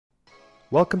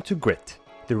Welcome to Grit,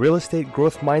 the Real Estate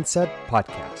Growth Mindset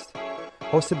podcast,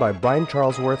 hosted by Brian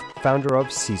Charlesworth, founder of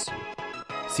Sisu.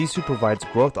 Sisu provides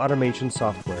growth automation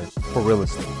software for real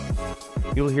estate.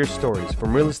 You'll hear stories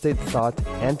from real estate thought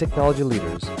and technology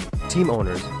leaders, team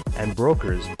owners, and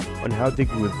brokers on how they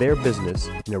grew their business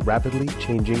in a rapidly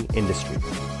changing industry.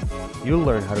 You'll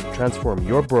learn how to transform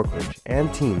your brokerage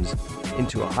and teams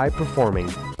into a high-performing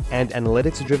and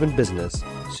analytics-driven business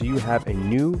so you have a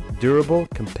new, durable,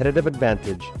 competitive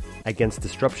advantage against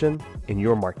disruption in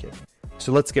your market.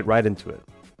 So let's get right into it.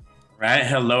 Right.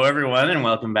 Hello, everyone, and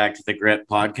welcome back to the Grit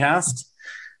podcast.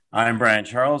 I'm Brian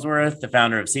Charlesworth, the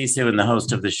founder of Sisu and the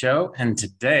host of the show. And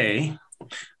today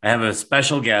I have a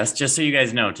special guest. Just so you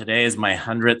guys know, today is my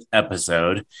 100th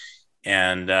episode.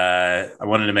 And I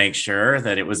wanted to make sure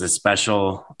that it was a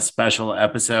special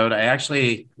episode. I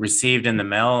actually received in the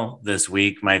mail this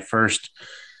week my first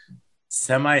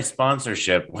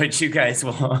semi-sponsorship, which you guys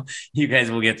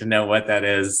will get to know what that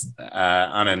is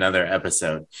on another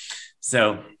episode.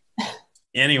 So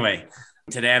anyway,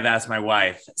 today I've asked my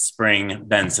wife, Spring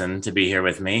Bengtzen, to be here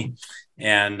with me.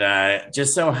 And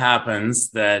just so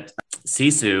happens that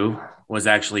Sisu was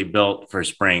actually built for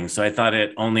Spring. So I thought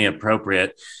it only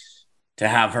appropriate to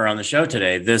have her on the show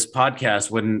today. This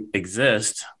podcast wouldn't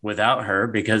exist without her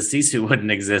because Sisu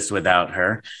wouldn't exist without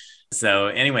her. So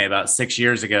anyway, about 6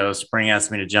 years ago, Spring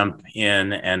asked me to jump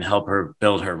in and help her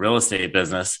build her real estate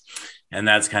business. And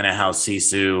that's kind of how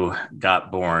Sisu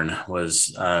got born,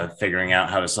 was figuring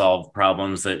out how to solve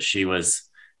problems that she was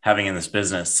having in this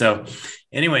business. So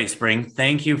anyway, Spring,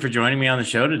 thank you for joining me on the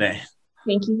show today.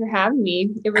 Thank you for having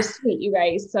me. It was sweet, you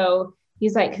guys. So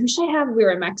he's like, who should I have? We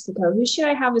were in Mexico. Who should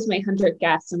I have as my 100th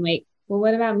guest? I'm like, well,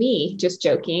 what about me? Just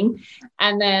joking.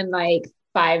 And then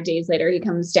 5 days later, he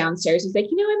comes downstairs. He's like, I've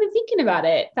been thinking about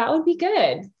it. That would be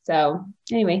good. So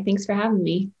anyway, thanks for having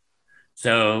me.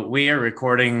 So we are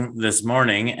recording this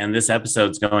morning and this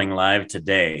episode's going live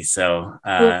today. So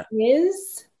it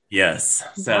is? Yes.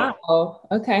 So, wow.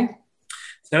 Okay.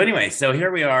 So anyway, so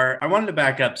here we are. I wanted to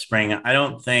back up, Spring. I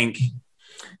don't think,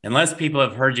 unless people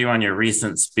have heard you on your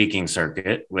recent speaking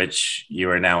circuit, which you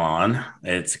are now on,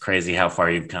 it's crazy how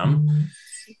far you've come.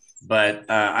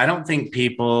 But I don't think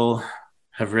people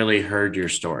have really heard your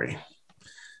story.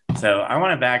 So I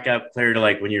want to back up clear to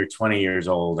when you're 20 years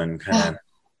old and kind of,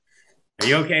 are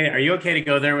you okay? Are you okay to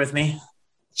go there with me?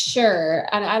 Sure.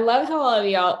 And I love how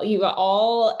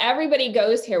all of everybody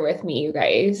goes here with me, you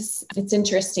guys. It's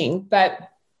interesting,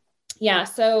 but yeah.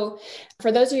 So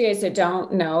for those of you guys that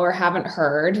don't know or haven't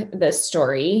heard this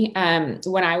story,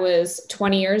 when I was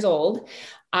 20 years old,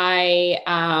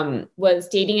 I was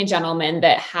dating a gentleman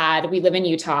we live in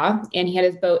Utah, and he had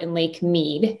his boat in Lake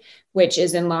Mead, which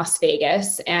is in Las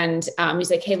Vegas. And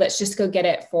he's like, hey, let's just go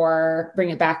bring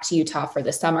it back to Utah for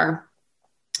the summer.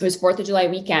 It was 4th of July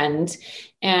weekend.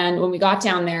 And when we got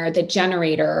down there, the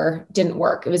generator didn't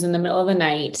work. It was in the middle of the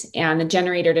night and the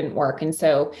generator didn't work. And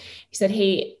so he said,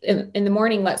 hey, in the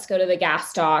morning, let's go to the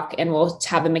gas dock and we'll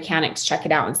have the mechanics check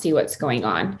it out and see what's going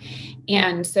on.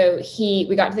 And so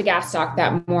we got to the gas dock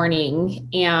that morning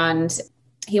and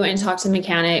he went and talked to the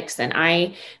mechanics, and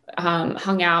I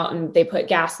hung out, and they put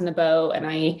gas in the boat, and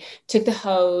I took the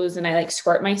hose and I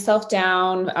squirt myself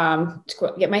down,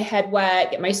 to get my head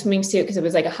wet, get my swimming suit, because it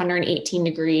was 118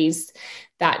 degrees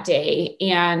that day.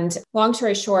 And long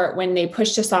story short, when they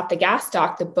pushed us off the gas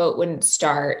dock, the boat wouldn't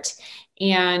start.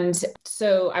 And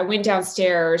so I went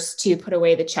downstairs to put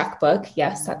away the checkbook.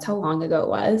 Yes, that's how long ago it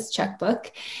was,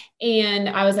 checkbook. And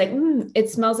I was like, it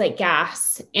smells like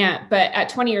gas. But at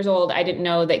 20 years old, I didn't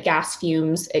know that gas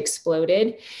fumes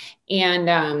exploded.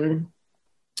 And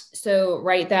so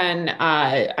right then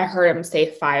I heard him say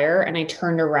fire, and I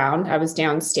turned around. I was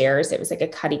downstairs. It was a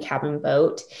cuddy cabin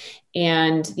boat.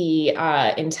 And the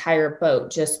entire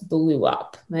boat just blew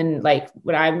up. And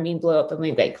when I mean blew up, I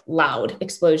mean loud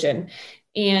explosion.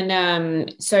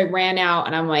 And so I ran out,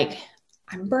 and I'm like,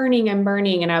 I'm burning.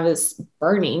 And I was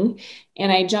burning.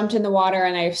 And I jumped in the water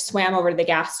and I swam over to the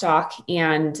gas dock.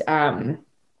 And when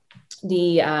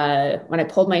I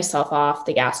pulled myself off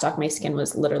the gas dock, my skin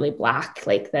was literally black,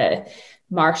 like the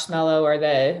marshmallow or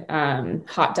the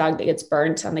hot dog that gets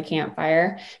burnt on the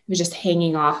campfire. It was just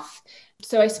hanging off.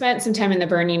 So I spent some time in the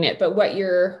burning it. But what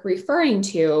you're referring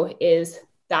to is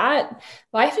that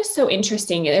life is so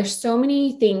interesting. There's so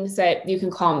many things that you can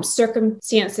call them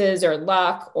circumstances or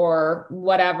luck or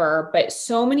whatever, but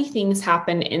so many things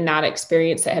happen in that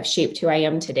experience that have shaped who I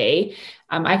am today.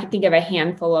 I could think of a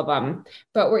handful of them,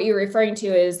 but what you're referring to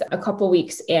is a couple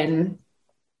weeks in,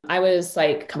 I was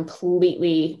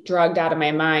completely drugged out of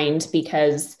my mind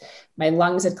because my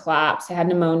lungs had collapsed. I had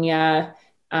pneumonia.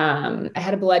 I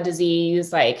had a blood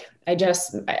disease. Like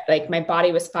my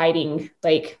body was fighting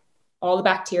like all the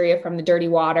bacteria from the dirty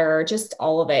water, just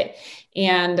all of it.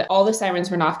 And all the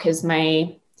sirens went off because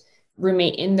my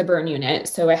roommate in the burn unit.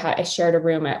 So I shared a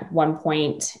room at one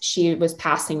point. She was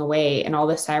passing away and all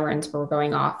the sirens were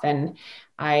going off. And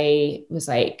I was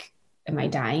like, am I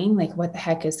dying? Like, what the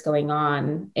heck is going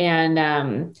on?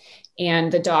 And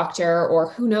the doctor, or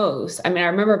who knows? I mean, I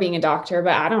remember being a doctor,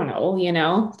 but I don't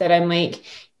know, that I'm like,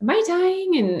 am I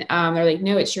dying? And they're like,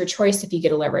 no, it's your choice if you get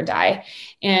to live or die.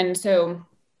 And so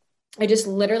I just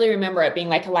literally remember it being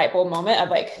like a light bulb moment of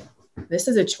like, this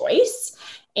is a choice.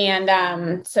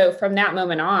 And so from that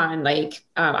moment on, like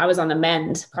I was on the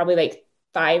mend probably like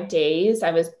 5 days.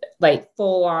 I was like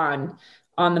full on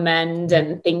the mend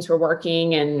and things were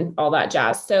working and all that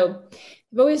jazz. So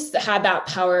I've always had that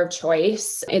power of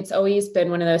choice. It's always been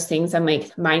one of those things. I'm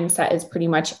like, mindset is pretty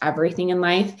much everything in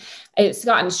life. It's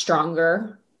gotten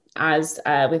stronger as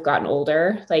we've gotten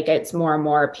older. Like it's more and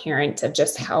more apparent of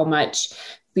just how much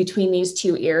between these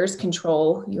two ears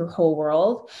control your whole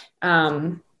world.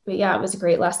 But yeah, it was a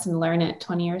great lesson to learn at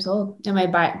 20 years old. And my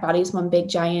body's one big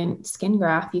giant skin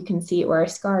graft. You can see it where a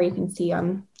scar. You can see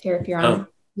on here if you're on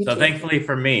YouTube. So thankfully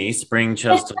for me, Spring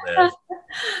chose to live.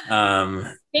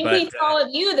 Thankfully for all of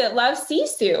you that love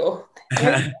Sisu.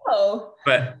 There you go.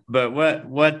 But what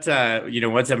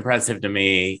what's impressive to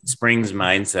me, Spring's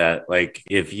mindset. Like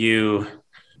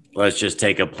let's just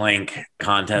take a plank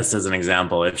contest as an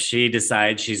example. If she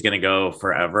decides she's going to go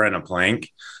forever in a plank,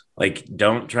 like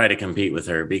don't try to compete with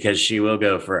her because she will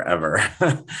go forever.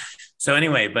 So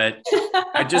anyway, but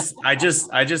I just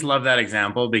love that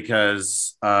example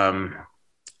because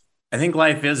I think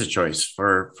life is a choice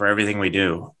for everything we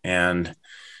do. And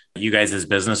you guys as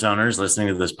business owners listening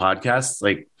to this podcast,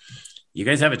 like you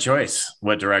guys have a choice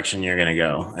what direction you're going to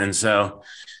go. And so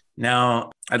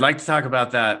now I'd like to talk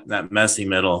about that messy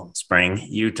middle, Spring.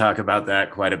 You talk about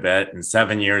that quite a bit. And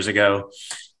 7 years ago,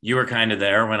 you were kind of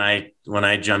there when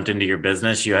I jumped into your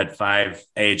business. You had 5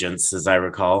 agents, as I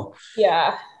recall.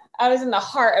 Yeah. I was in the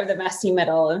heart of the messy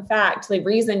middle. In fact, the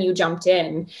reason you jumped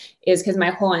in is because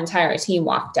my whole entire team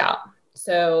walked out.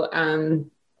 So,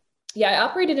 I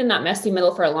operated in that messy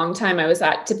middle for a long time. I was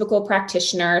that typical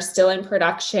practitioner, still in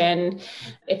production.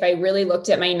 If I really looked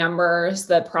at my numbers,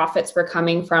 the profits were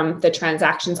coming from the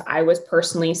transactions I was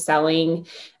personally selling.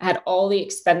 I had all the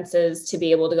expenses to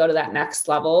be able to go to that next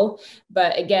level.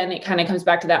 But again, it kind of comes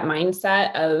back to that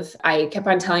mindset of I kept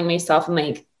on telling myself, I'm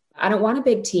like, I don't want a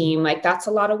big team. Like that's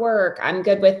a lot of work. I'm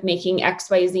good with making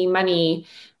XYZ money.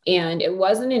 And it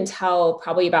wasn't until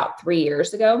probably about 3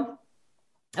 years ago,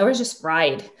 I was just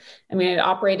fried. I mean, I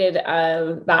operated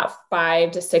about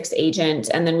 5 to 6 agents,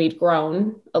 and then we'd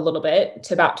grown a little bit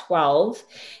to about 12.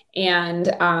 And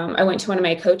I went to one of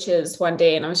my coaches one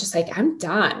day and I was just like, I'm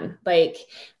done. Like,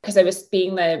 because I was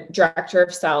being the director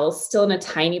of sales, still in a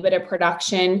tiny bit of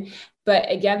production.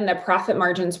 But again, the profit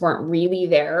margins weren't really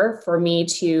there for me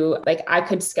to like, I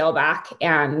could scale back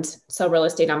and sell real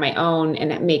estate on my own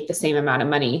and make the same amount of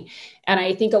money. And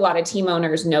I think a lot of team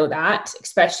owners know that,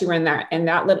 especially when they're in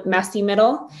that messy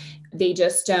middle. They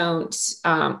just don't,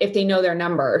 if they know their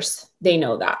numbers, they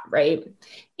know that, right?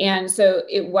 And so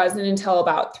it wasn't until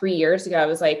about 3 years ago, I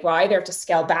was like, well, I either have to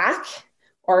scale back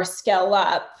or scale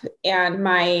up. And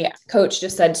my coach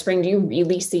just said, Spring, do you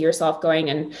really see yourself going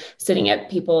and sitting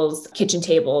at people's kitchen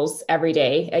tables every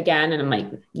day again? And I'm like,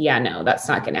 yeah, no, that's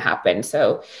not going to happen.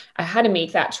 So I had to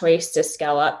make that choice to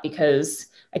scale up because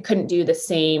I couldn't do the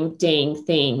same dang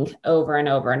thing over and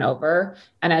over and over.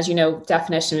 And as you know,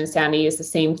 definition of insanity is the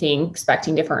same thing,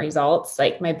 expecting different results.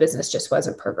 Like my business just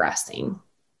wasn't progressing.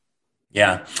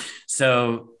 Yeah.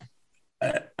 So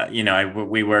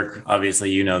we work, obviously,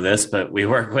 you know this, but we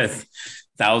work with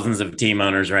thousands of team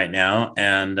owners right now.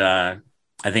 And I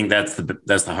think that's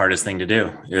the hardest thing to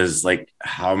do is like,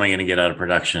 how am I going to get out of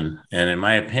production? And in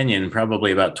my opinion,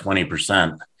 probably about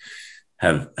 20%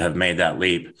 have made that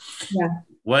leap. Yeah.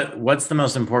 What's the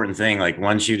most important thing? Like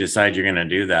once you decide you're going to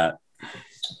do that,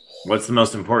 what's the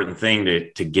most important thing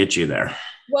to get you there?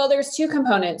 Well, there's 2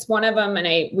 components. One of them,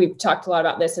 and we've talked a lot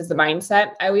about this, is the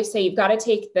mindset. I always say you've got to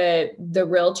take the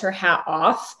realtor hat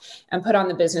off and put on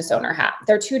the business owner hat.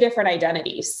 They're 2 different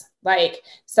identities. Like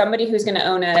somebody who's going to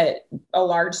own a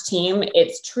large team,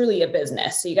 it's truly a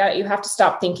business. So you have to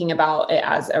stop thinking about it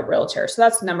as a realtor. So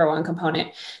that's the number 1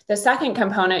 component. The second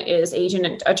component is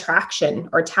agent attraction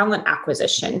or talent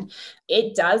acquisition.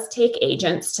 It does take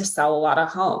agents to sell a lot of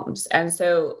homes. And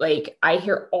so like I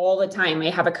hear all the time, I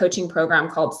have a coaching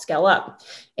program called Scale Up.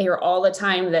 I hear all the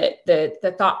time that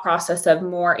the thought process of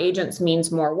more agents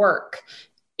means more work.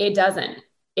 It doesn't.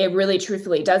 it really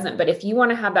truthfully doesn't. But if you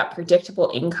want to have that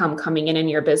predictable income coming in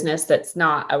your business, that's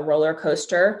not a roller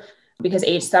coaster, because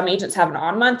some agents have an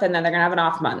on month and then they're going to have an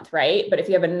off month, right? But if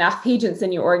you have enough agents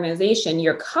in your organization,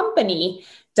 your company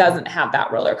doesn't have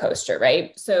that roller coaster,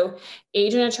 right? So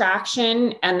agent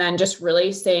attraction, and then just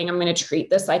really saying, I'm going to treat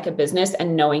this like a business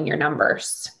and knowing your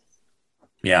numbers.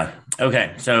 Yeah.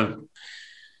 Okay. So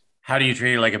how do you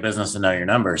treat it like a business and know your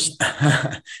numbers?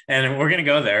 And we're going to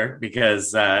go there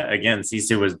because, again,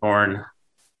 Sisu was born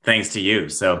thanks to you.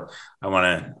 So I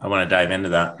want to dive into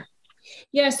that.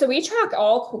 Yeah. So we track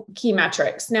all key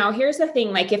metrics. Now, here's the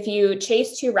thing, like if you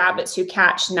chase two rabbits, you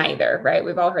catch neither, right?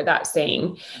 We've all heard that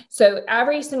saying. So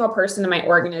every single person in my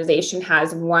organization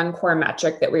has one core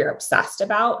metric that we are obsessed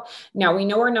about. Now, we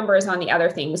know our numbers on the other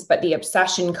things, but the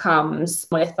obsession comes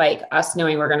with like us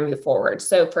knowing we're going to move forward.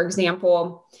 So for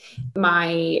example,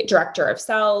 my director of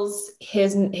sales,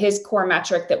 his core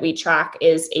metric that we track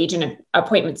is agent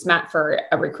appointments met for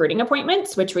recruiting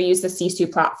appointments, which we use the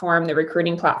Sisu platform, the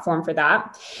recruiting platform for that.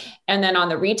 And then on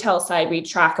the retail side, we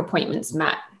track appointments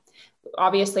met.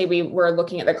 Obviously, we were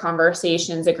looking at the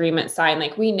conversations, agreement signed,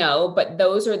 like we know, but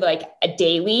those are like a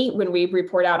daily. When we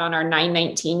report out on our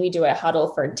 9:19, we do a huddle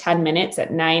for 10 minutes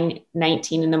at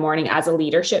 9:19 in the morning as a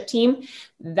leadership team.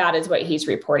 That is what he's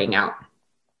reporting out.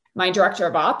 My director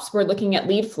of ops, we're looking at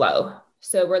lead flow.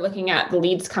 So we're looking at the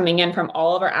leads coming in from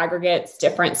all of our aggregates,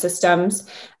 different systems,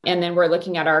 and then we're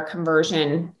looking at our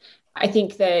conversion. I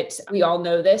think that we all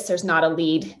know this. There's not a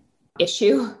lead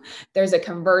issue. There's a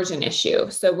conversion issue.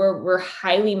 So we're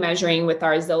highly measuring with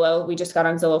our Zillow. We just got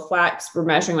on Zillow Flex. We're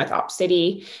measuring with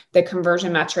OpCity, the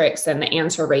conversion metrics and the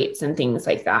answer rates and things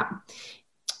like that.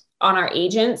 On our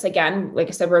agents, again, like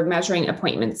I said, we're measuring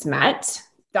appointments met.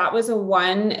 That was a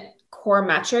one core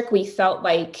metric we felt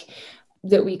like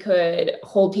that we could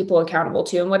hold people accountable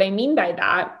to. And what I mean by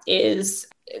that is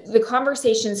the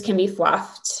conversations can be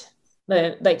fluffed.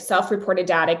 The like self-reported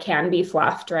data can be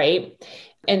fluffed, right?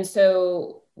 And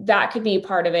so that could be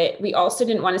part of it. We also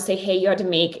didn't want to say, hey, you had to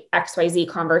make XYZ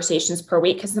conversations per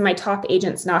week, because then my top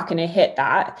agent's not going to hit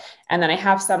that. And then I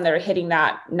have some that are hitting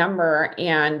that number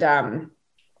and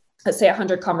let's say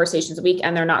 100 conversations a week,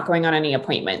 and they're not going on any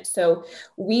appointments. So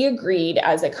we agreed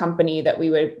as a company that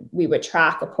we would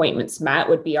track appointments met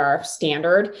would be our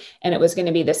standard. And it was going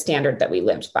to be the standard that we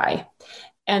lived by.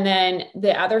 And then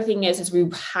the other thing is we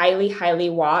highly, highly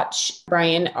watch,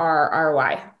 Brian, our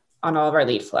ROI on all of our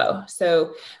lead flow.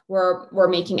 So we're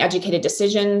making educated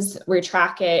decisions. We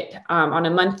track it on a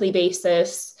monthly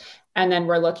basis. And then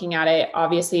we're looking at it,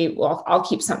 obviously, well, I'll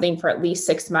keep something for at least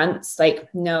 6 months,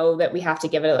 like know that we have to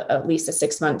give it at least a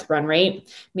 6-month run rate,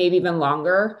 maybe even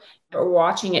longer. We're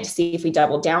watching it to see if we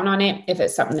double down on it, if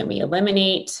it's something that we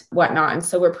eliminate, whatnot. And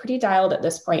so we're pretty dialed at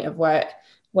this point of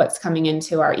what's coming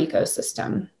into our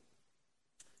ecosystem.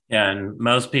 Yeah. And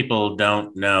most people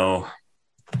don't know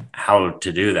how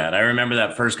to do that. I remember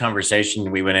that first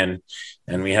conversation we went in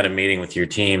and we had a meeting with your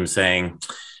team saying,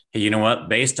 hey, you know what,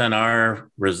 based on our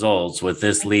results with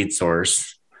this lead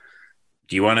source,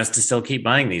 do you want us to still keep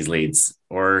buying these leads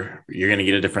or you're going to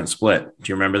get a different split? Do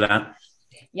you remember that?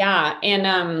 Yeah.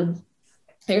 And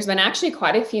there's been actually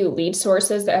quite a few lead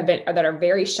sources that are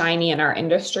very shiny in our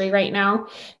industry right now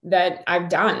that I've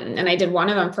done. And I did one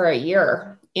of them for a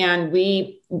year and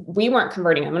we weren't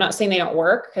converting them. I'm not saying they don't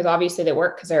work, because obviously they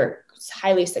work because they're a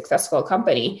highly successful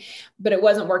company, but it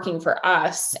wasn't working for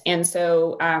us. And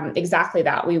so exactly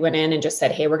that, we went in and just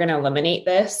said, hey, we're going to eliminate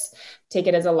this, take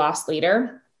it as a loss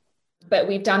leader. But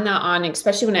we've done that on,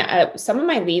 especially when some of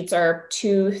my leads are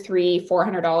 $200, $300,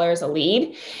 $400 a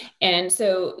lead. And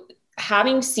so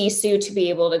having Sisu to be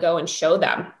able to go and show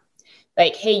them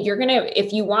like, hey,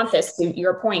 if you want this, to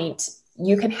your point,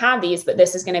 you can have these, but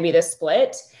this is going to be the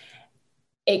split.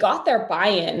 It got their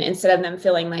buy-in instead of them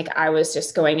feeling like I was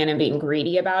just going in and being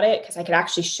greedy about it, because I could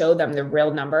actually show them the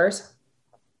real numbers.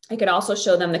 I could also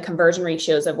show them the conversion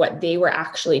ratios of what they were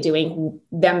actually doing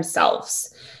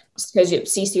themselves, because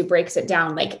Sisu breaks it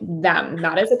down like them,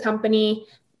 not as a company,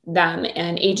 them.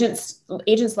 And agents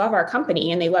love our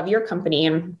company and they love your company.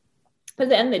 And at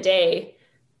the end of the day,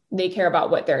 they care about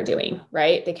what they're doing,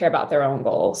 right? They care about their own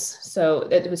goals. So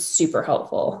it was super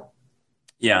helpful.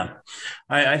 Yeah.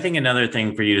 I think another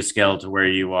thing for you to scale to where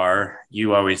you are,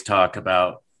 you always talk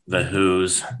about the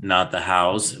who's, not the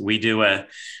hows.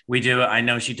 I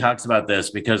know she talks about this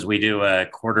because we do a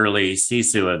quarterly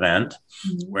Sisu event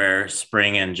where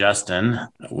Spring and Justin,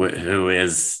 who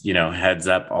is, heads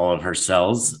up all of her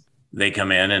sales, they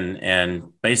come in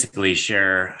and basically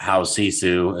share how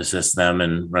Sisu assists them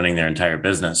in running their entire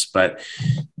business. But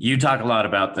you talk a lot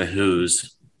about the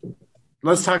who's.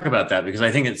 Let's talk about that, because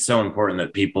I think it's so important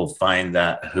that people find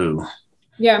that who.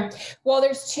 Yeah. Well,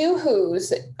 there's two ways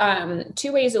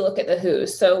to look at the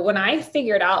who's. So when I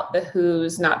figured out the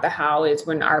who's, not the how, is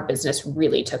when our business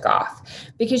really took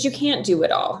off, because you can't do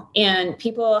it all. And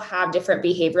people have different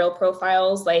behavioral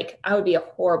profiles. Like I would be a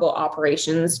horrible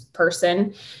operations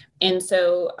person. And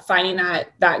so finding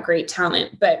that great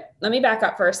talent. But let me back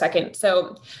up for a second.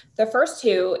 So the first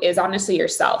two is honestly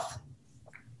yourself.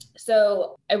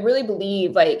 So I really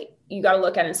believe like you got to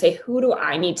look at it and say, who do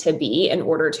I need to be in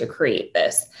order to create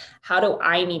this? How do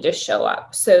I need to show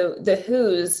up? So the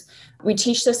who's, we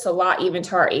teach this a lot, even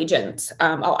to our agents.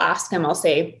 I'll ask them, I'll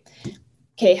say,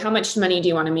 okay, how much money do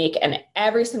you want to make? And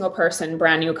every single person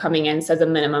brand new coming in says a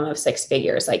minimum of 6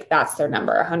 figures. Like that's their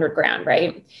number, 100 grand,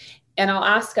 right? And I'll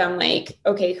ask them like,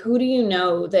 okay, who do you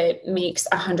know that makes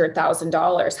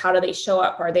 $100,000? How do they show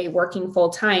up? Are they working full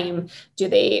time?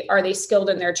 Are they skilled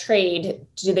in their trade?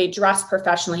 Do they dress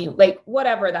professionally? Like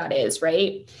whatever that is,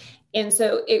 right? And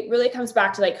so it really comes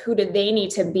back to like, who do they need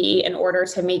to be in order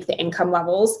to make the income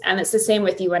levels? And it's the same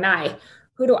with you and I.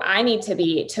 Who do I need to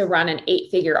be to run an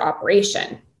 8-figure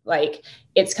operation? Like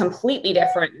it's completely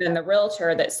different than the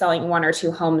realtor that's selling 1 or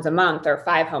 2 homes a month or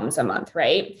 5 homes a month,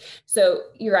 right? So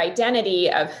your identity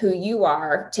of who you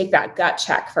are, take that gut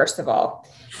check, first of all.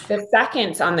 The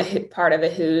second on the part of the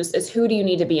who's is who do you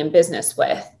need to be in business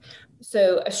with?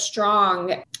 So a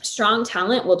strong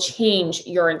talent will change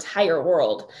your entire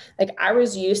world. Like I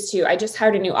just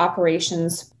hired a new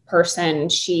operations person.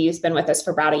 She's been with us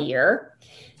for about a year.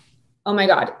 Oh my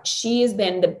God, she has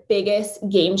been the biggest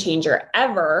game changer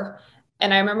ever.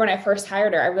 And I remember when I first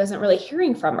hired her, I wasn't really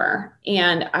hearing from her.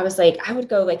 And I was like, I would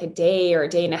go like a day or a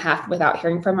day and a half without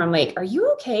hearing from her. I'm like, are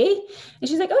you okay? And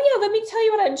she's like, oh yeah, let me tell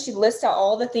you and she lists out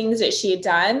all the things that she had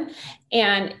done.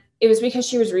 And it was because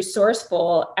she was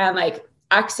resourceful and like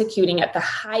executing at the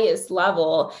highest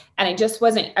level. And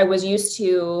I was used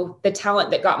to the talent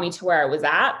that got me to where I was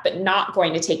at, but not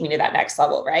going to take me to that next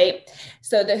level. Right.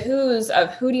 So the who's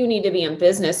of who do you need to be in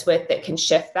business with that can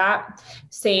shift that.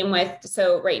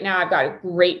 So right now I've got a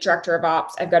great director of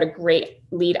ops. I've got a great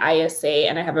lead ISA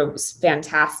and I have a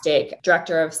fantastic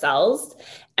director of sales.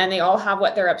 And they all have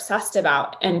what they're obsessed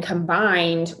about, and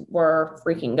combined, we're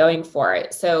freaking going for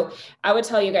it. So I would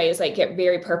tell you guys, like, get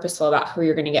very purposeful about who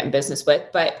you're going to get in business with,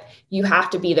 but you have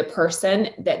to be the person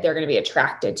that they're going to be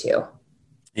attracted to.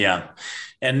 Yeah.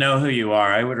 And know who you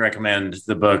are. I would recommend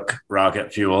the book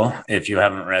Rocket Fuel if you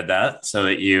haven't read that, so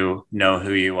that you know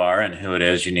who you are and who it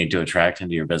is you need to attract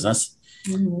into your business.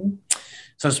 Mm-hmm.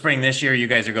 So Spring, this year, you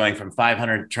guys are going from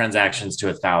 500 transactions to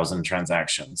 1,000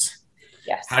 transactions.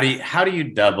 Yes. How do you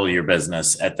double your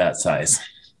business at that size?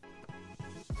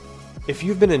 If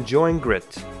you've been enjoying Grit,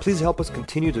 please help us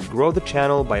continue to grow the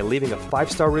channel by leaving a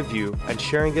 5-star review and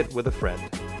sharing it with a friend.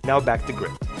 Now back to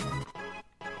Grit.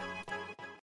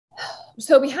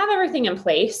 So we have everything in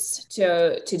place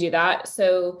to do that.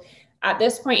 So at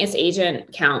this point, it's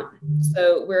agent count.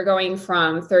 So we're going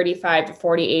from 35 to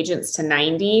 40 agents to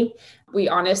 90. We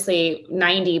honestly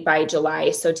 90 by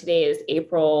July. So today is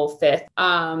April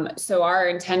 5th. So our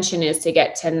intention is to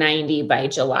get to 90 by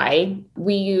July.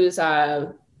 We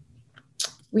have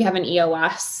an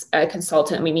EOS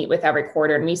consultant we meet with every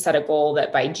quarter, and we set a goal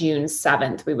that by June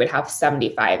 7th, we would have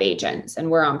 75 agents,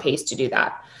 and we're on pace to do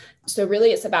that. So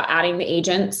really it's about adding the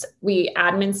agents. We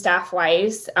admin staff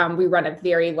wise, we run a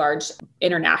very large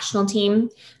international team,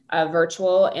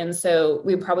 virtual. And so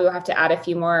we probably will have to add a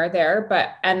few more there,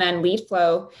 and then lead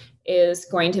flow is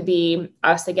going to be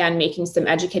us again, making some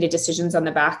educated decisions on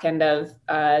the back end of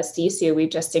Sisu. We've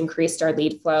just increased our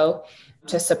lead flow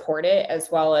to support it, as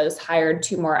well as hired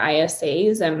 2 more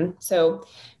ISAs. And so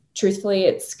truthfully,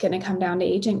 it's going to come down to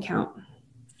agent count.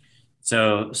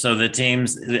 So the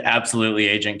teams, absolutely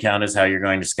agent count is how you're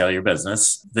going to scale your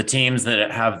business. The teams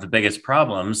that have the biggest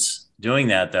problems doing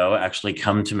that, though, actually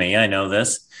come to me. I know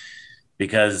this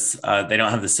because they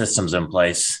don't have the systems in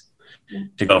place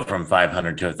to go from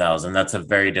 500 to 1,000. That's a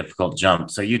very difficult jump.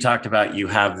 So you talked about you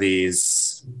have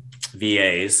these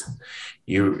VAs.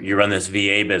 You run this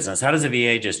VA business. How does a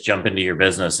VA just jump into your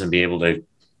business and be able to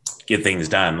get things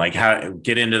done? Like how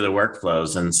get into the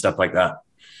workflows and stuff like that?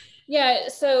 Yeah.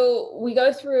 So we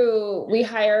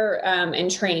hire and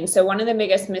train. So one of the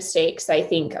biggest mistakes I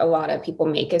think a lot of people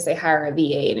make is they hire a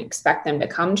VA and expect them to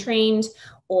come trained,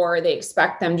 or they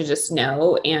expect them to just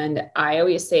know. And I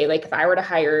always say, like, if I were to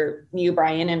hire you,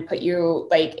 Brian, and put you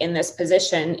like in this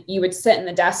position, you would sit in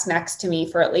the desk next to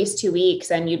me for at least 2 weeks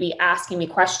and you'd be asking me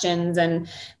questions and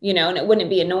it wouldn't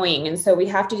be annoying. And so we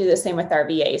have to do the same with our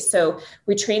VAs. So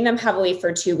we train them heavily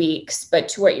for 2 weeks, but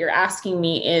to what you're asking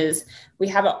me is we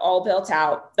have it all built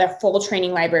out, the full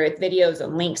training library with videos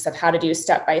and links of how to do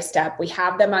step-by-step. We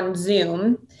have them on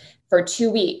Zoom for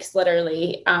 2 weeks,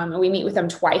 literally. We meet with them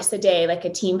twice a day, like a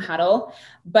team huddle,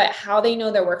 but how they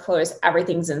know their workflow is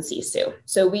everything's in Sisu.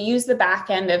 So we use the back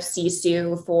end of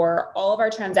Sisu for all of our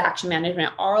transaction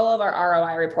management, all of our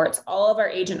ROI reports, all of our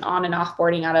agent on and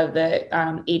offboarding out of the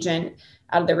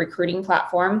out of the recruiting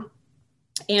platform.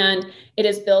 And it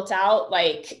is built out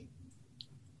like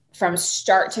from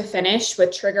start to finish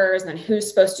with triggers and who's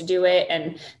supposed to do it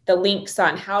and the links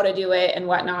on how to do it and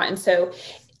whatnot. And so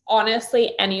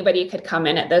honestly, anybody could come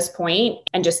in at this point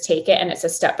and just take it. And it's a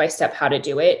step-by-step how to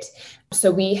do it.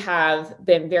 So we have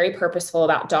been very purposeful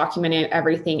about documenting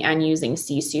everything and using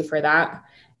Sisu for that.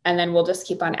 And then we'll just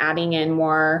keep on adding in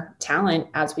more talent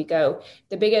as we go.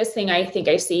 The biggest thing I think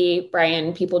I see,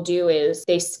 Brian, people do is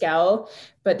they scale,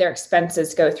 but their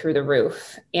expenses go through the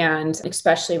roof. And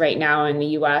especially right now in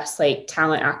the US, like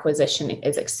talent acquisition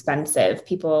is expensive.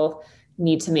 People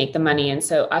need to make the money. And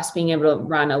so us being able to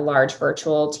run a large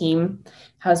virtual team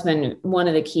has been one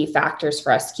of the key factors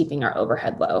for us keeping our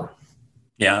overhead low.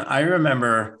 Yeah, I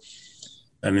remember,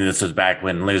 this was back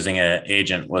when losing an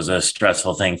agent was a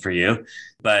stressful thing for you,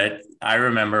 but I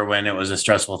remember when it was a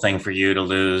stressful thing for you to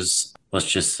lose, let's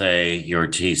just say your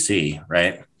TC,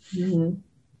 right? Mm-hmm.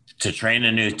 To train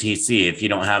a new TC, if you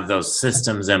don't have those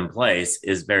systems in place,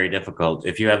 is very difficult.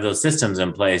 If you have those systems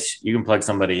in place, you can plug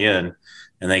somebody in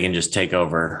and they can just take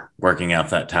over working out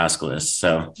that task list.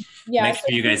 So make sure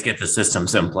you guys get the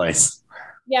systems in place.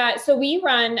 Yeah. So we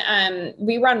run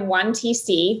one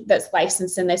TC that's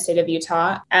licensed in the state of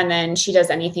Utah. And then she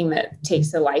does anything that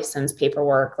takes the license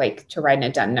paperwork, like to write an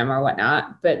addendum or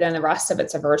whatnot. But then the rest of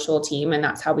it's a virtual team. And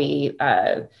that's how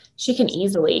she can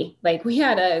easily, like we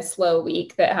had a slow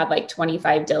week that had like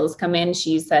 25 deals come in.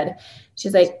 She's like,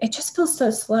 it just feels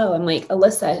so slow. I'm like,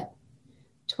 Alyssa,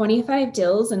 25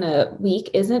 deals in a week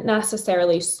isn't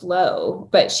necessarily slow,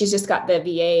 but she's just got the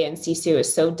VA and Sisu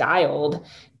is so dialed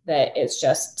that it's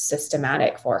just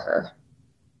systematic for her.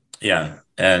 Yeah.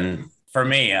 And for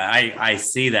me, I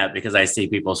see that because I see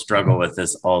people struggle with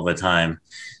this all the time.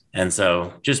 And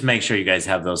so just make sure you guys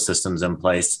have those systems in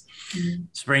place. Mm-hmm.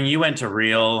 Spring, you went to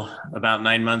REAL about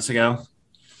 9 months ago.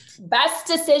 Best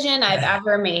decision I've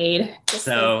ever made.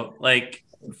 So like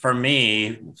for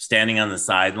me, standing on the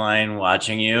sideline,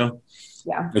 watching you,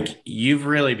 like, you've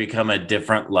really become a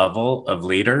different level of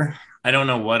leader. I don't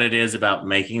know what it is about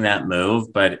making that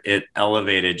move, but it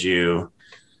elevated you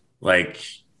like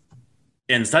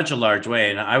in such a large way.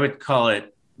 And I would call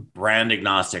it brand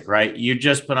agnostic, right? You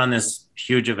just put on this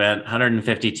huge event,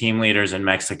 150 team leaders in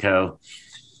Mexico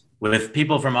with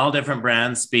people from all different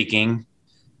brands speaking,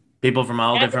 people from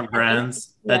all different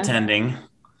brands attending.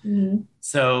 Mm-hmm.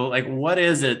 So like, what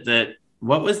was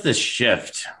the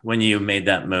shift when you made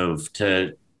that move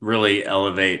to really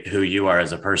elevate who you are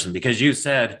as a person? Because you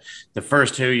said the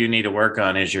first who you need to work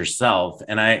on is yourself.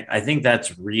 And I think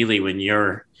that's really when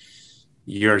your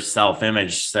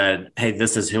self-image said, hey,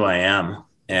 this is who I am.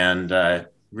 And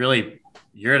really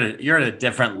you're at a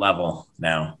different level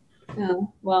now.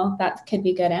 Oh, well, that could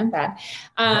be good and bad.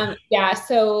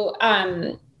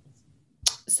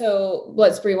 So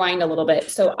let's rewind a little bit.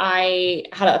 So I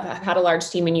had a large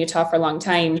team in Utah for a long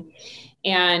time.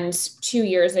 And 2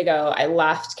 years ago, I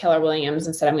left Keller Williams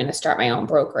and said, I'm going to start my own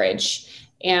brokerage.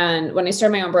 And when I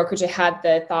started my own brokerage, I had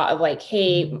the thought of like,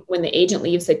 hey, when the agent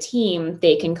leaves the team,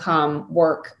 they can come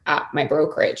work at my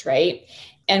brokerage, right?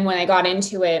 And when I got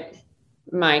into it,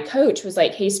 my coach was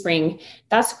like, hey, Spring,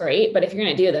 that's great. But if you're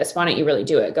going to do this, why don't you really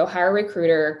do it? Go hire a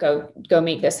recruiter, go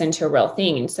make this into a real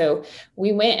thing. And so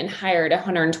we went and hired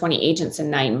 120 agents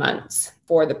in 9 months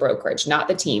for the brokerage, not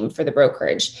the team, for the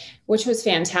brokerage, which was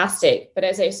fantastic. But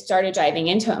as I started diving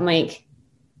into it, I'm like,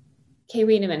 okay,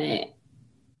 wait a minute.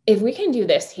 If we can do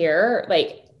this here,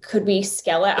 like, could we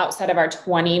scale it outside of our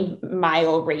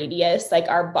 20-mile radius, like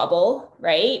our bubble,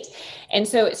 right? And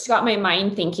so it's got my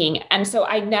mind thinking. And so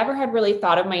I never had really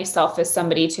thought of myself as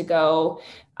somebody to go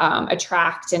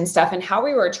attract and stuff. And how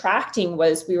we were attracting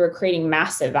was we were creating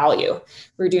massive value.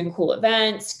 We were doing cool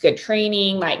events, good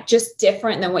training, like just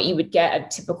different than what you would get at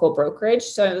a typical brokerage.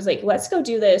 So I was like, let's go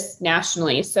do this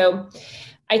nationally. So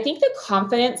I think the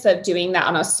confidence of doing that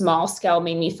on a small scale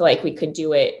made me feel like we could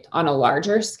do it on a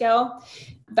larger scale.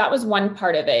 That was one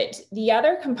part of it. The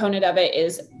other component of it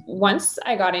is once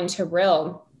I got into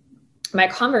REAL, my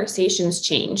conversations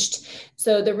changed.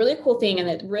 So the really cool thing in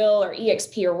the REAL or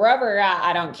EXP or wherever you're at,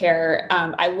 I don't care.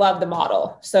 I love the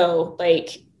model. So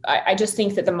like, I just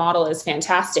think that the model is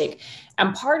fantastic.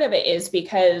 And part of it is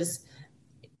because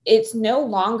it's no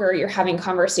longer you're having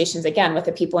conversations again with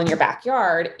the people in your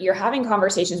backyard. You're having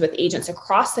conversations with agents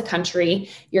across the country.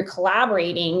 You're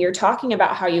collaborating. You're talking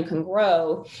about how you can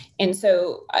grow. And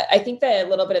so I think that a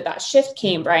little bit of that shift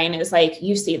came, Brian, is like,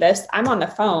 you see this, I'm on the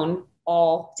phone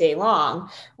all day long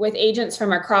with agents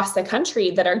from across the country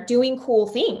that are doing cool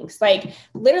things. Like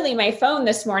literally my phone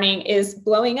this morning is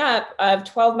blowing up of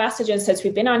 12 messages since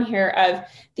we've been on here of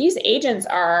these agents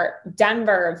are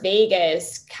Denver,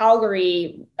 Vegas,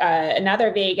 Calgary,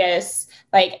 another Vegas,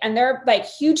 like, and they're like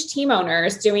huge team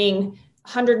owners doing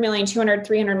 100 million, 200,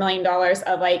 $300 million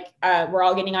of like, we're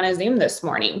all getting on a Zoom this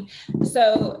morning.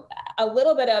 So a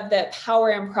little bit of the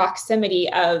power and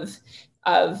proximity of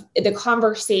the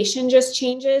conversation just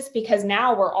changes because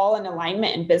now we're all in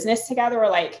alignment in business together.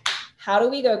 We're like, how do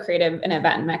we go create an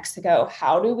event in Mexico?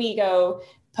 How do we go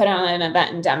put on an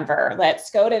event in Denver?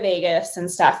 Let's go to Vegas and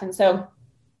stuff. And so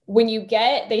when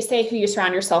they say who you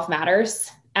surround yourself matters.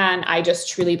 And I just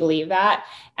truly believe that.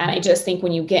 And I just think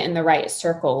when you get in the right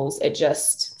circles, it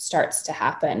just starts to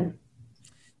happen.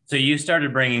 So you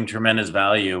started bringing tremendous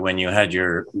value when you had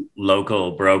your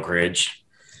local brokerage.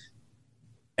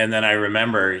 And then I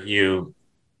remember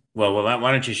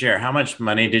why don't you share? How much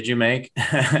money did you make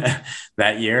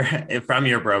that year from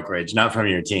your brokerage, not from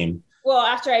your team? Well,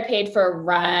 after I paid for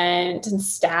rent and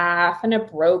staff and a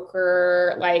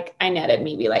broker, like I netted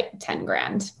maybe like 10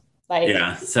 grand. Like,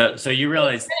 yeah. So you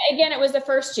realized again, it was the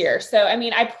first year. So, I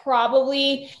mean, I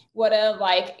probably would have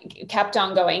like kept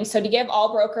on going. So to give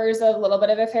all brokers a little bit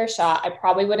of a fair shot, I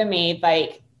probably would have made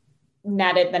like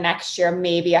netted the next year,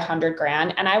 maybe 100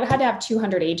 grand. And I had to have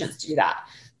 200 agents to do that.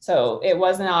 So it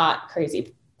was not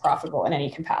crazy profitable in any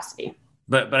capacity.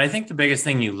 But I think the biggest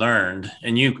thing you learned,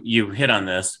 and you hit on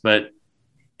this, but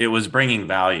it was bringing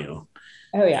value.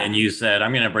 Oh yeah. And you said,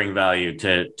 I'm going to bring value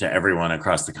to everyone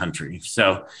across the country.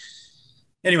 So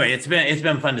anyway, it's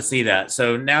been fun to see that.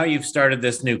 So now you've started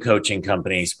this new coaching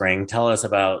company, Spring. Tell us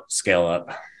about Scale Up.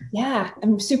 Yeah,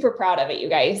 I'm super proud of it, you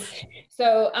guys.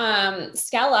 So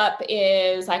Scale Up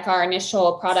is like our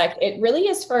initial product. It really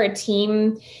is for a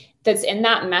team that's in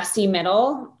that messy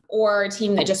middle or a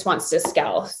team that just wants to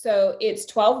scale. So it's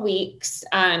 12 weeks.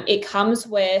 It comes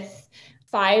with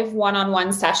 5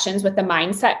 one-on-one sessions with the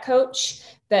mindset coach.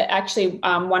 That actually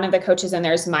one of the coaches in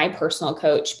there is my personal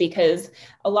coach, because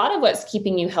a lot of what's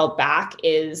keeping you held back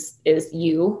is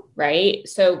you, right?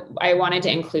 So I wanted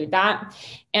to include that.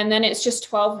 And then it's just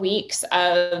 12 weeks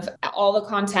of all the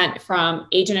content from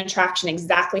agent attraction,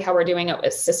 exactly how we're doing it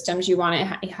with systems you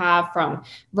want to have, from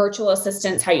virtual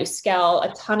assistants, how you scale,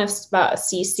 a ton of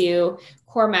Sisu,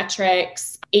 core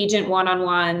metrics, agent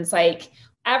one-on-ones, like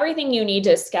everything you need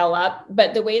to scale up.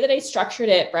 But the way that I structured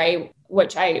it, right,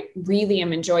 which I really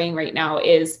am enjoying right now,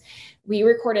 is we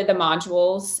recorded the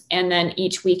modules and then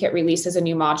each week it releases a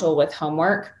new module with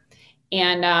homework.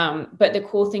 And, but the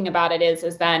cool thing about it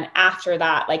is then after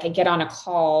that, like I get on a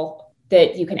call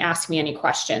that you can ask me any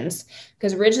questions.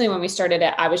 Because originally when we started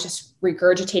it, I was just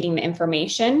regurgitating the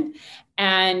information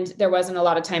and there wasn't a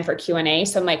lot of time for Q&A.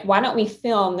 So I'm like, why don't we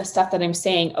film the stuff that I'm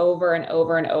saying over and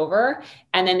over and over,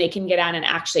 and then they can get on and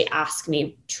actually ask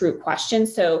me true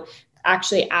questions. So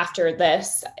actually after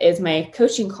this is my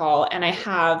coaching call, and I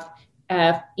have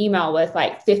an email with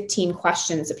like 15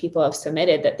 questions that people have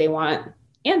submitted that they want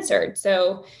answered.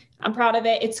 So I'm proud of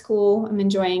it. It's cool. I'm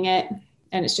enjoying it.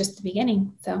 And it's just the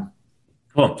beginning. So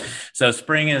cool. So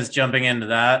Spring is jumping into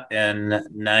that in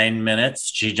 9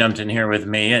 minutes. She jumped in here with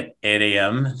me at 8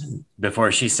 a.m.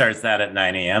 before she starts that at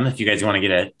 9 a.m. If you guys want to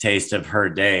get a taste of her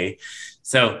day.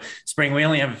 So Spring, we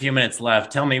only have a few minutes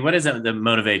left. Tell me, what is it that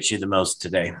motivates you the most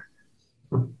today?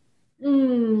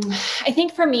 I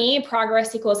think for me,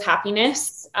 progress equals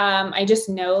happiness. I just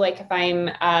know like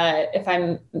if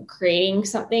I'm creating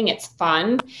something, it's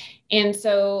fun. And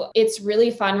so it's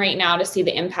really fun right now to see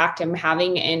the impact I'm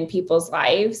having in people's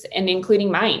lives, and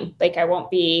including mine. Like I won't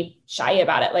be shy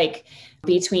about it. Like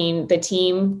between the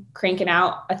team cranking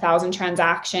out 1,000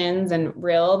 transactions and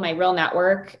my real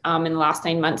network in the last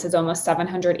 9 months is almost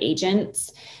 700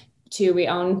 agents. We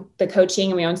own the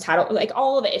coaching and we own title, like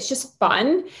all of it. It's just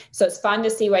fun. So it's fun to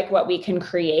see like what we can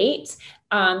create.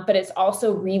 But it's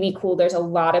also really cool. There's a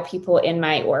lot of people in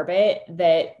my orbit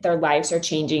that their lives are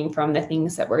changing from the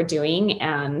things that we're doing.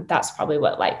 And that's probably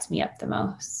what lights me up the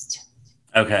most.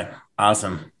 Okay.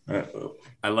 Awesome.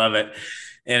 I love it.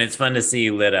 And it's fun to see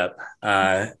you lit up.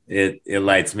 It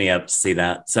lights me up to see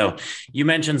that. So you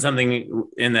mentioned something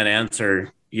in that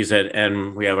answer. You said,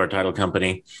 and we have our title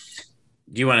company.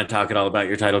 Do you want to talk at all about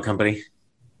your title company?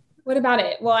 What about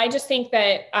it? Well, I just think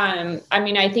that,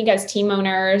 I think as team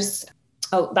owners,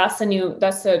 that's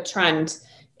the trend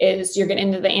is you're getting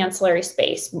into the ancillary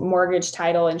space, mortgage,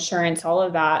 title, insurance, all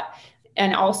of that.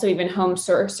 And also even home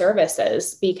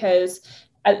services, because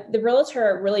the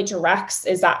realtor really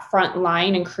is that front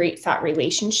line and creates that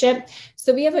relationship.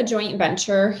 So we have a joint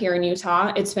venture here in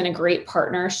Utah. It's been a great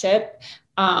partnership.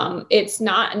 It's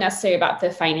not necessarily about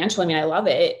the financial. I mean, I love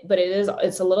it, but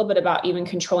it's a little bit about even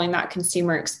controlling that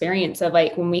consumer experience of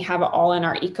like, when we have it all in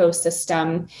our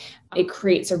ecosystem, it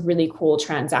creates a really cool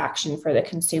transaction for the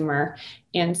consumer.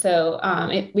 And so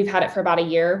we've had it for about a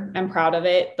year. I'm proud of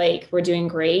it. Like, we're doing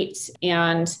great.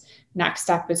 And next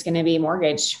step is going to be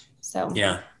mortgage. So,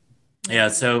 yeah. Yeah.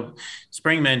 So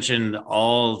Spring mentioned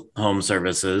all home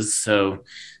services. So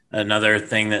another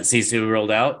thing that Sisu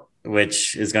rolled out,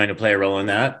 which is going to play a role in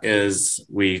that, is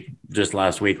we just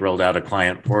last week rolled out a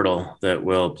client portal that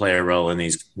will play a role in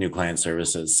these new client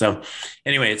services. So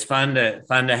anyway, it's fun to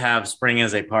have Spring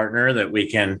as a partner that we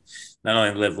can not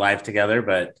only live life together,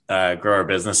 but grow our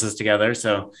businesses together.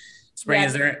 So Spring,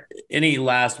 Is there any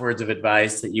last words of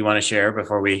advice that you want to share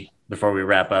before we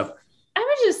wrap up? I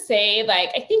would just say,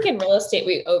 like, I think in real estate,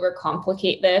 we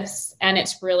overcomplicate this, and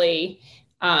it's really,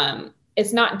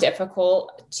 it's not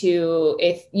difficult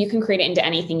if you can create it into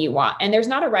anything you want, and there's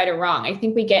not a right or wrong. I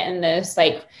think we get in this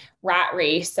like rat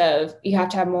race of you have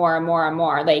to have more and more and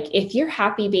more. Like, if you're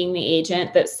happy being the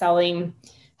agent that's selling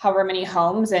however many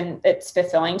homes and it's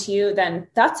fulfilling to you, then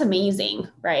that's amazing.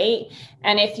 Right.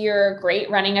 And if you're great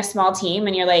running a small team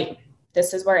and you're like,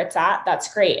 this is where it's at,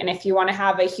 that's great. And if you want to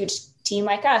have a huge team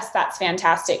like us, that's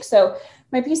fantastic. So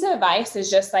my piece of advice is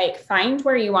just like, find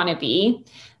where you want to be.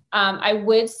 I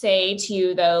would say to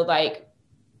you though, like,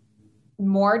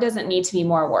 more doesn't need to be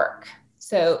more work.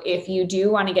 So if you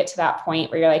do want to get to that point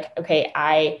where you're like, okay,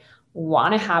 I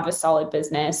want to have a solid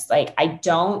business. Like, I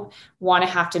don't want to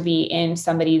have to be in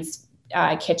somebody's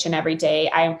kitchen every day.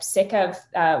 I'm sick of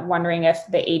wondering if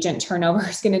the agent turnover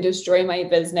is going to destroy my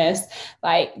business.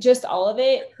 Like, just all of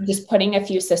it, just putting a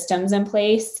few systems in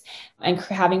place and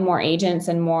having more agents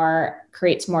and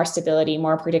creates more stability,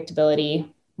 more predictability,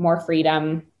 more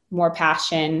freedom, more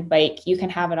passion. Like, you can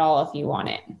have it all if you want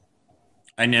it.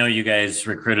 I know you guys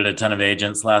recruited a ton of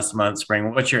agents last month,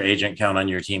 Spring. What's your agent count on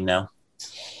your team now?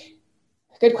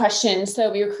 Good question.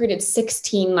 So we recruited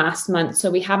 16 last month. So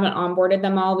we haven't onboarded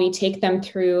them all. We take them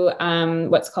through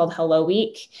what's called Hello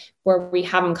Week, where we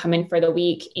have them come in for the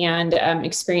week and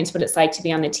experience what it's like to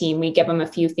be on the team. We give them a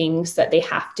few things that they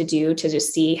have to do to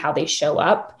just see how they show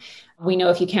up. We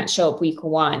know if you can't show up week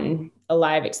one,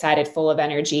 alive, excited, full of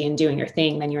energy and doing your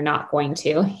thing, then you're not going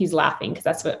to. He's laughing because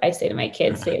that's what I say to my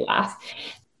kids. They laugh.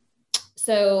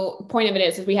 So point of it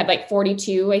is we had like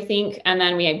 42, I think. And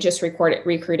then we had just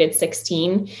recruited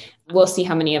 16. We'll see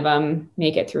how many of them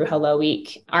make it through Hello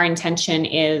Week. Our intention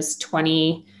is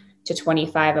 20 to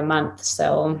 25 a month.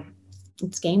 So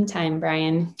it's game time,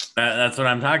 Brian. That's what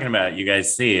I'm talking about. You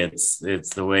guys see, it's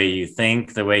the way you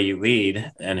think, the way you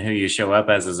lead, and who you show up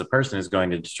as a person is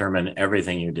going to determine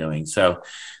everything you're doing. So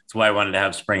that's why I wanted to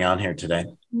have Spring on here today.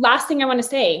 Last thing I want to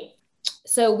say.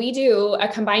 So we do a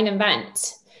combined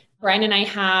event. Brian and I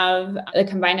have a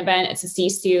combined event. It's a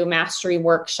Sisu mastery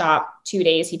workshop, 2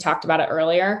 days. He talked about it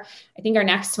earlier. I think our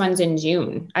next one's in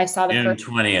June. I saw the June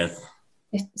 20th.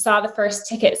 Saw the first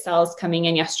ticket sales coming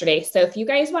in yesterday. So if you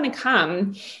guys want to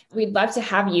come, we'd love to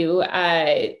have you.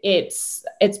 It's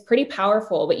pretty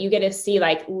powerful, but you get to see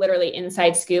like literally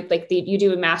inside scoop. Like you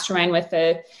do a mastermind with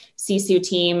the Sisu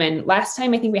team. And last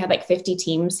time, I think we had like 50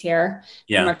 teams here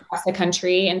from across the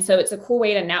country. And so it's a cool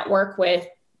way to network with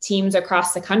teams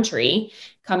across the country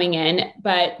coming in,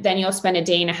 but then you'll spend a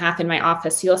day and a half in my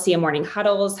office. So you'll see a morning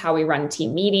huddles, how we run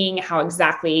team meeting, how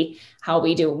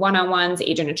we do one-on-ones,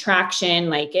 agent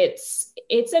attraction. Like it's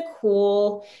a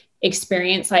cool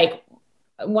experience. Like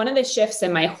one of the shifts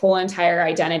in my whole entire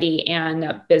identity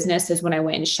and business is when I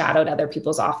went and shadowed other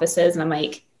people's offices. And I'm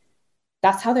like,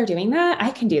 that's how they're doing that.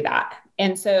 I can do that.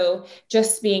 And so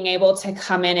just being able to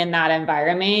come in that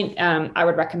environment, I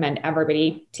would recommend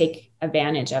everybody take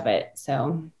advantage of it.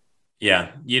 So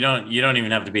yeah, you don't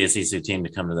even have to be a Sisu team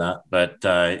to come to that,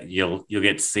 but you'll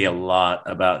get to see a lot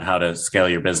about how to scale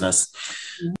your business.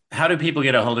 How do people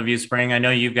get a hold of you, Spring? I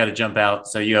know you've got to jump out,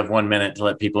 so you have 1 minute to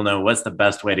let people know what's the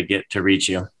best way to reach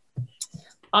you.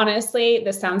 Honestly,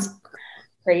 this sounds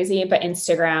crazy, but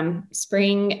Instagram,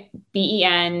 Spring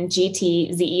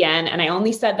Bengtzen. And I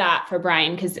only said that for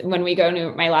Brian because when we go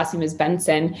to, my last name is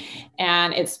Bengtzen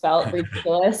and it's spelled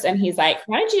ridiculous. And he's like,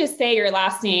 why don't you just say your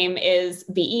last name is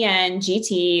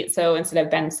Bengtzen? So instead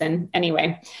of Bengtzen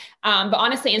anyway. But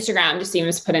honestly, Instagram, just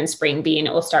even put in Spring B and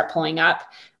it will start pulling up.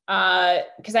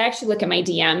 Because I actually look at my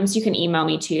DMs. You can email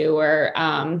me too, or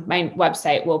my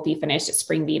website will be finished at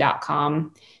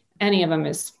springb.com. any of them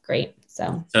is great.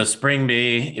 So Spring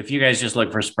Bee, if you guys just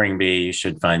look for Spring Bee, you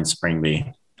should find Spring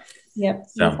Bee. Yep.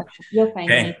 So, you'll find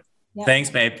me. Yep. Thanks,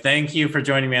 babe. Thank you for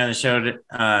joining me on the show.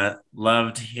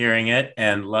 Loved hearing it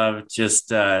and love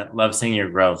seeing your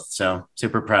growth. So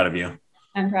super proud of you.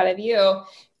 I'm proud of you.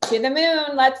 To the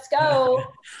moon. Let's go.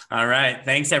 All right.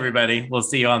 Thanks, everybody. We'll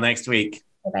see you all next week.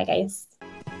 Bye, guys.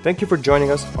 Thank you for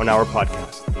joining us on our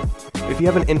podcast. If you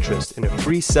have an interest in a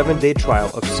free 7-day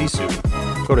trial of Sisu,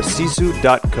 go to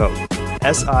sisu.co,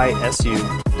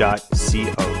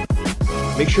 sisu.co.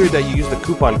 Make sure that you use the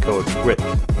coupon code GRIT,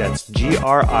 that's GRIT,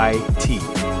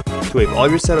 to waive all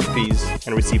your setup fees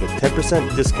and receive a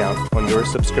 10% discount on your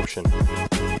subscription.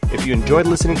 If you enjoyed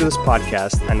listening to this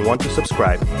podcast and want to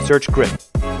subscribe, search GRIT,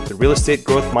 the Real Estate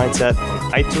Growth Mindset,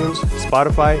 on iTunes,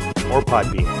 Spotify, or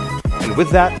Podbean. And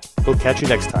with that, we'll catch you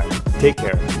next time. Take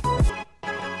care.